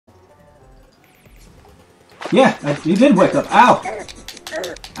Yeah, he did wake up. Ow!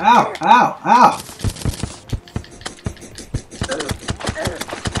 Ow! Ow! Ow!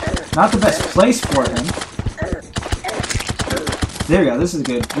 Not the best place for him. There we go. This is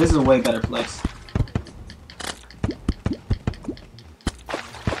good. This is a way better place.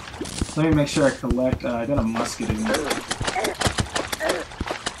 Let me make sure I collect. I got a musket in there.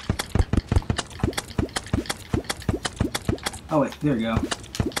 Oh wait, there we go.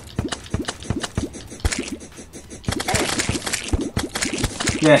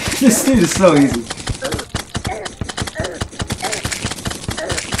 Yeah, this dude is so easy.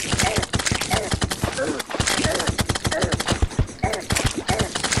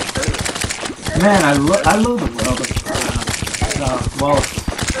 Man, I love the world of, well,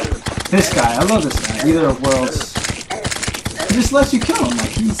 this guy. I love this guy. Either of worlds. He just lets you kill him. Like,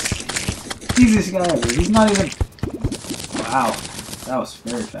 he's the easiest guy ever. He's not even... Wow. That was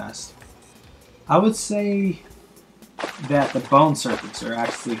very fast. I would say that the bone serpents are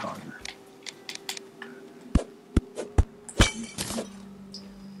actually harder.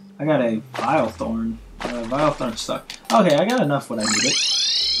 I got a vile thorn. Vile thorn stuck. Okay, I got enough what I needed.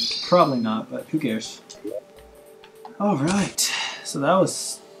 Probably not, but who cares? Alright, so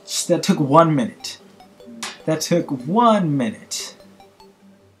that took 1 minute. That took 1 minute.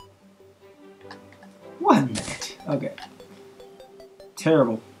 1 minute. Okay.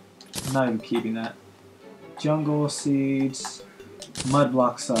 Terrible. I'm not even keeping that. Jungle seeds. Mud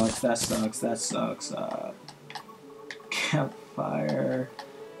block sucks. That sucks. That sucks. Campfire.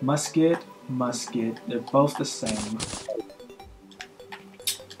 Musket. Musket. They're both the same.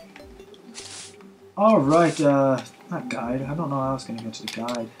 Alright, not guide. I don't know how I was going to get to the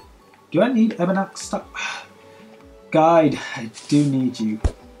guide. Do I need Ebonite stuff? Guide, I do need you.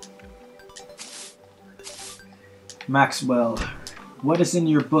 Maxwell, what is in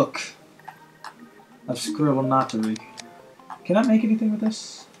your book of scribblenottery? Can I make anything with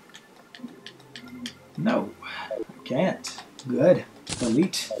this? No, I can't. Good.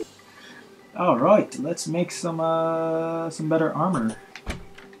 Delete. Alright, let's make some better armor.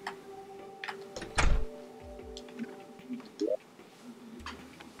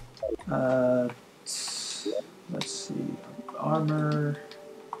 Let's see. Armor.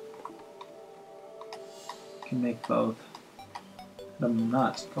 Can make both. But I'm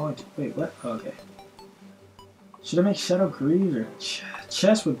not going to. Wait, what? Oh, okay. Should I make Shadow Greaves or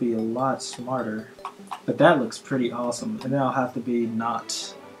chest would be a lot smarter. But that looks pretty awesome. And then I'll have to be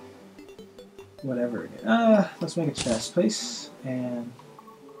not whatever again. Let's make a chest, please. And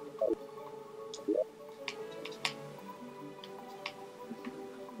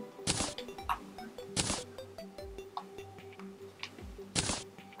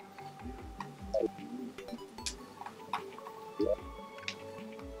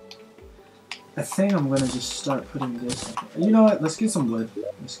I think I'm gonna just start putting this in here. You know what? Let's get some wood.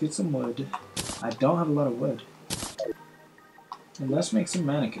 Let's get some wood. I don't have a lot of wood. And let's make some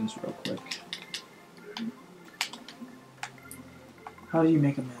mannequins real quick. How do you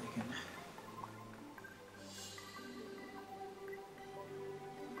make a mannequin?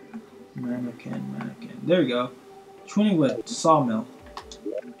 Mannequin. There we go. 20 wood. Sawmill.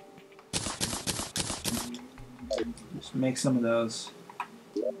 Just make some of those.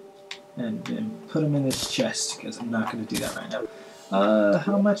 And then put them in this chest, because I'm not going to do that right now.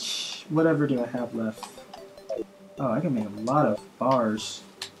 How much, whatever do I have left? Oh, I can make a lot of bars.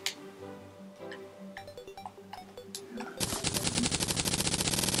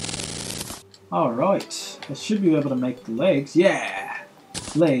 Alright, I should be able to make the legs. Yeah!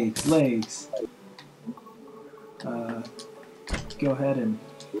 Legs. Go ahead and...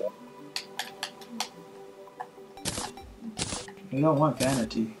 We don't want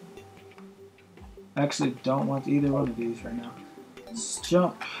vanity. Actually, don't want either one of these right now. Let's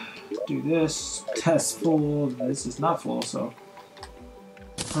jump. Do this. Test full. This is not full, so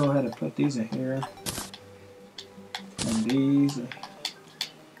go ahead and put these in here. And these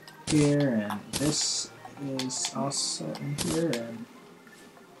here, and this is also in here. And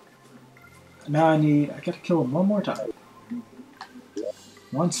now I gotta kill him one more time.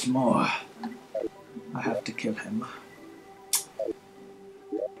 Once more. I have to kill him.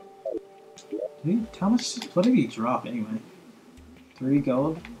 How much? What did he drop anyway? 3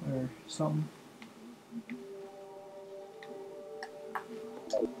 gold or something?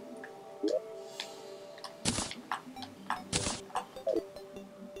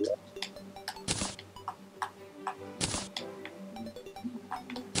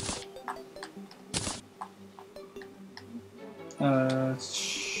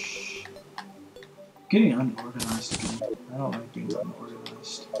 Getting unorganized again. I don't like being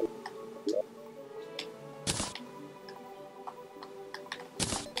unorganized.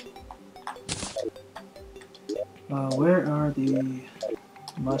 Where are the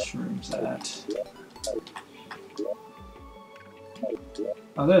mushrooms at?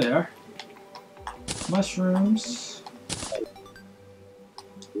 Oh, there they are. Mushrooms.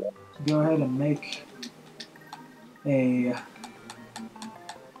 Go ahead and make a.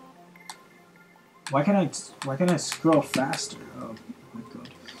 Why can't I scroll faster? Oh my god.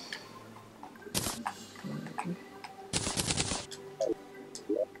 Okay.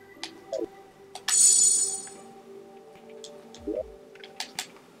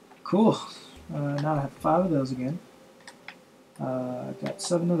 Cool. Now I have 5 of those again. I got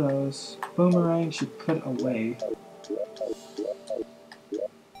 7 of those. Boomerang should put away.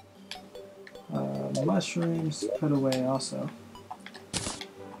 Mushrooms put away also.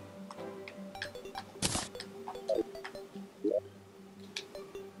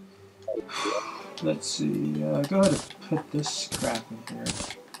 Let's see. Go ahead and put this crap in here.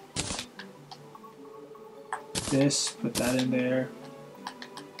 This, put that in there.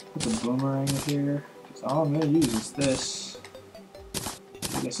 Put the boomerang in here. Because all I'm going to use is this.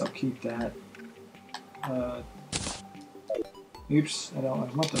 I guess I'll keep that. Oops, I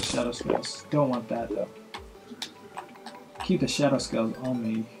want those shadow scales. Don't want that though. Keep the shadow scales on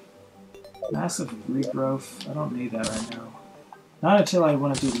me. Massive regrowth. I don't need that right now. Not until I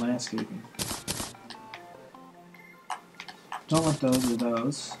want to do landscaping. Don't want those or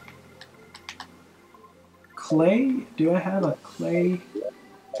those. Clay? Do I have a clay?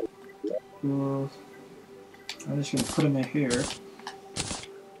 I'm just going to put them in here.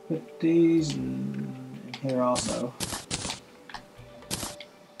 Put these in here also.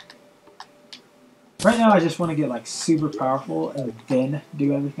 Right now I just want to get like super powerful and then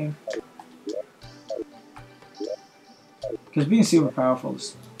do everything. Because being super powerful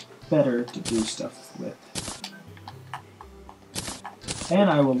is better to do stuff with.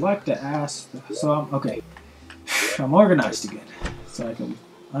 And I would like to ask, so I'm, okay, I'm organized again. So I can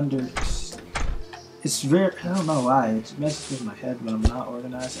it's very, I don't know why, it messes with my head when I'm not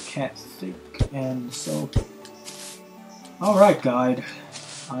organized. I can't think, and so, alright guide.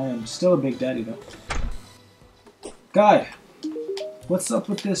 I am still a big daddy though. Guide, what's up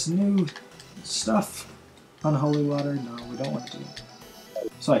with this new stuff? Unholy water? No, we don't want to do it.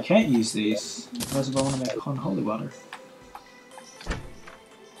 So I can't use these, unless if I want to make unholy water.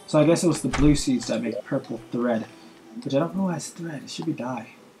 So I guess it was the blue seeds that make purple thread. Which I don't know why it's thread, it should be dye.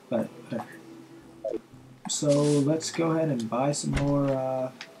 But whatever. So let's go ahead and buy some more,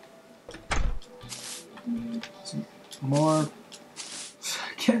 I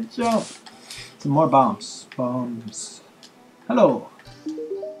can't jump! Some more bombs. Bombs. Hello!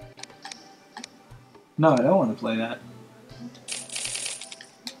 No, I don't want to play that.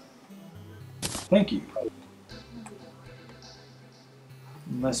 Thank you.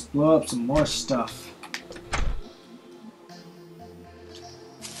 Let's blow up some more stuff.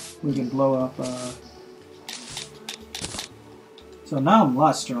 We can blow up, So now I'm a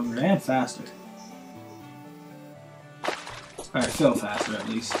lot stronger and faster. Or I feel faster at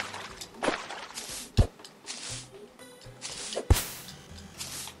least.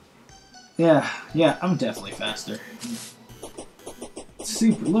 Yeah, I'm definitely faster.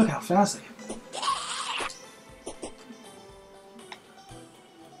 Super, look how fast I am.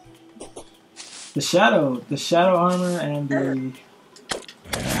 The shadow armor and the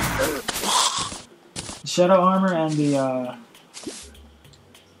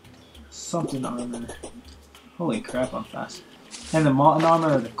something armor. Holy crap, I'm fast. And the molten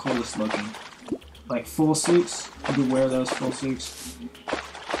armor are the coolest looking. Like full suits, you can wear those full suits.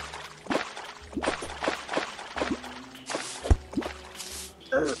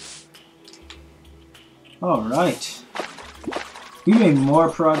 Alright. We made more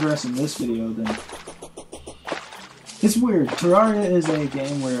progress in this video than... It's weird. Terraria is a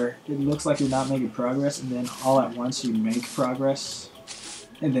game where it looks like you're not making progress, and then all at once you make progress.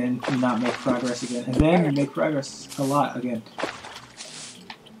 And then you not make progress again. And then you make progress a lot again.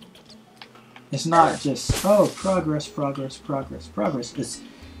 It's not just, oh, progress, progress, progress, progress. It's,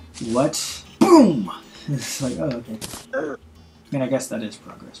 what? Boom! It's like, oh, okay. I mean, I guess that is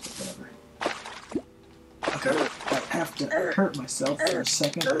progress, but whatever. Okay, I have to hurt myself for a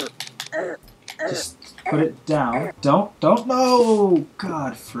second. Just put it down. Don't, no!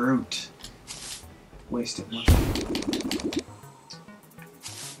 God, fruit. Wasted one.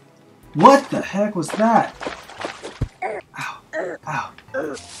 What the heck was that? Ow, ow,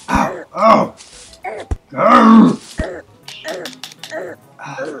 ow, ow!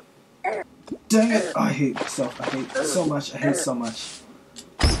 Dang it! Oh, I hate myself. I hate so much. I hate so much.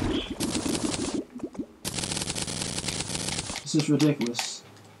 This is ridiculous.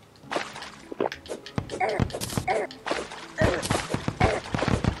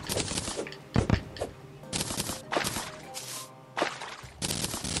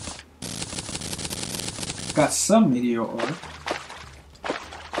 Got some meteor ore.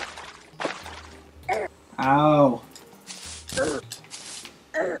 Ow.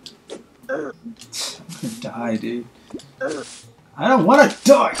 I'm gonna die, dude. I don't want to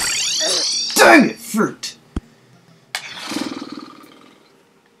die! Dang it, fruit!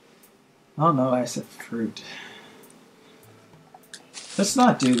 Oh no, I said fruit. Let's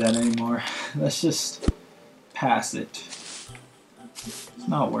not do that anymore. Let's just pass it. It's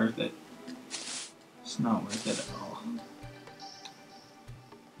not worth it. It's not worth it at all.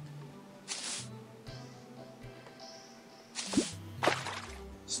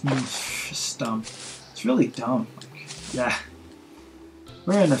 Stump. It's really dumb. Like, yeah.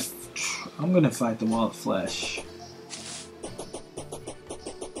 I'm gonna fight the wall of flesh.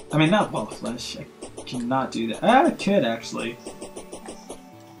 I mean, not wall of flesh. I cannot do that. Ah, I could actually.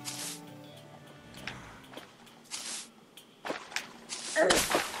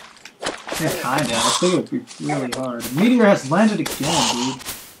 Yeah, kinda. I think it would be really hard. The meteor has landed again, dude.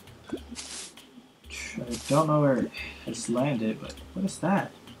 I don't know where it has landed, but what is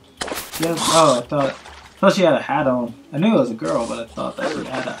that? Yes. Oh, I thought she had a hat on. I knew it was a girl, but I thought that she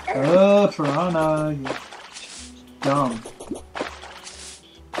had a. Oh, piranha! You dumb.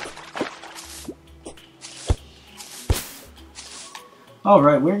 All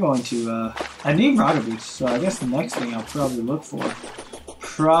right, we're going to. I need rocket boots, so I guess the next thing I'll probably look for,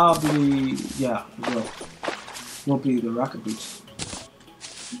 yeah, will be the rocket boots,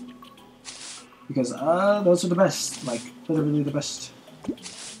 because those are the best, like literally the best.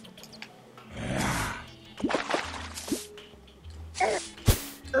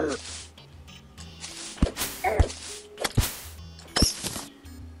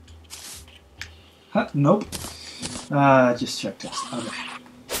 Huh, nope. Just check this. Okay.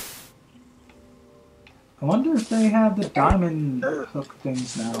 I wonder if they have the diamond hook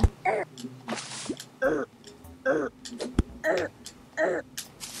things now.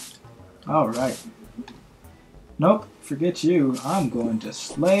 Alright. Nope, forget you. I'm going to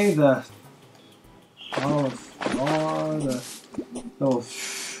slay the...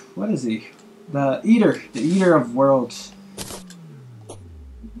 what is he? The eater of worlds.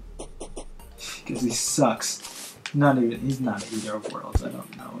 Because he sucks. He's not an eater of worlds, I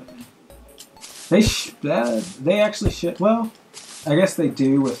don't know it. They actually should, well, I guess they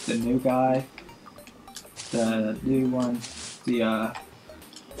do with the new guy. The new one. The,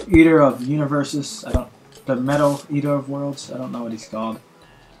 Eater of Universes. The Metal Eater of Worlds. I don't know what he's called.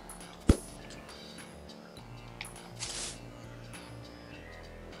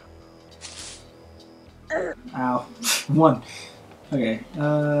 Ow. One. Okay,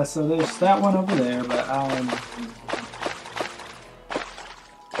 so there's that one over there, but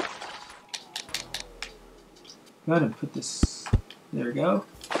go ahead and put this, there we go.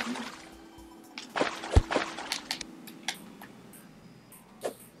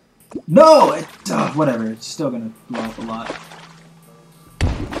 No! Whatever, it's still gonna blow up a lot.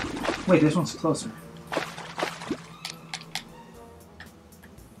 Wait, this one's closer.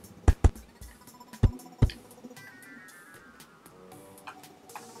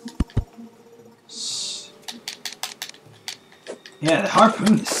 Yeah, the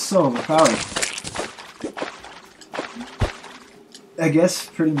harpoon is so overpowered. I guess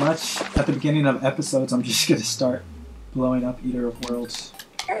pretty much at the beginning of episodes I'm just gonna start blowing up Eater of Worlds.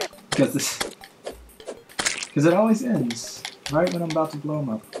 Because it always ends right when I'm about to blow them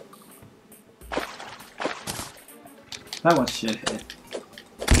up. That one should hit.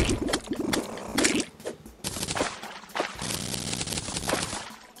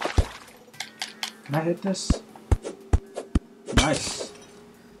 Can I hit this? Nice.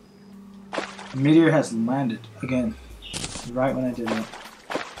 The meteor has landed again, right when I did it.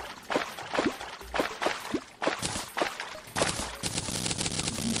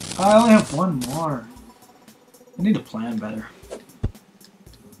 I only have one more. I need to plan better.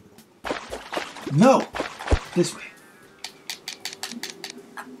 No! This way.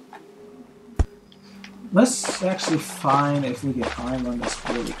 Let's actually find if we can find one that's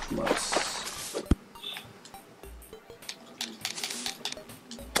really close.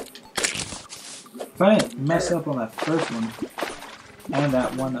 If I didn't mess up on that first one, and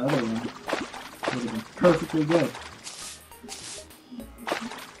that one other one, it would have been perfectly good.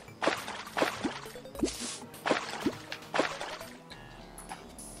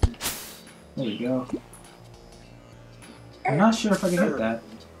 There we go. I'm not sure if I can hit that.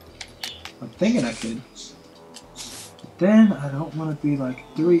 I'm thinking I could. But then I don't want to be like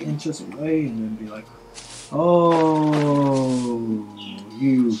 3 inches away and then be like, oh,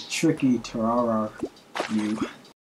 you tricky Terraria, you.